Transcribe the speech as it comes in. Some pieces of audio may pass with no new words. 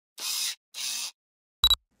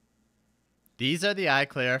These are the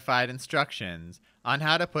iClarified instructions on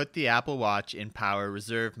how to put the Apple Watch in power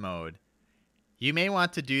reserve mode. You may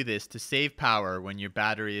want to do this to save power when your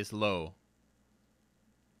battery is low.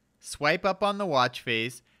 Swipe up on the watch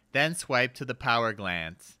face, then swipe to the power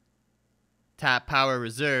glance. Tap Power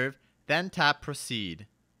Reserve, then tap Proceed.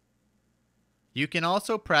 You can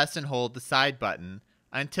also press and hold the side button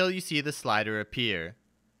until you see the slider appear.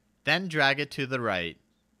 Then drag it to the right.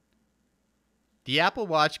 The Apple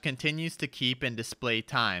Watch continues to keep and display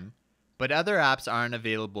time, but other apps aren't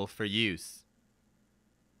available for use.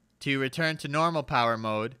 To return to normal power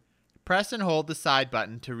mode, press and hold the side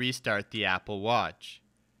button to restart the Apple Watch.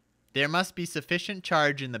 There must be sufficient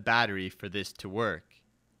charge in the battery for this to work.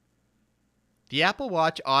 The Apple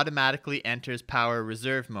Watch automatically enters power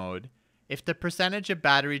reserve mode if the percentage of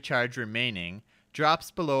battery charge remaining drops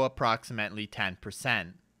below approximately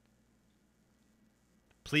 10%.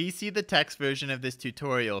 Please see the text version of this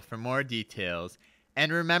tutorial for more details,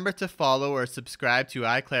 and remember to follow or subscribe to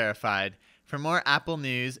iClarified for more Apple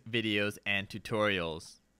news, videos, and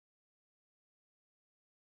tutorials.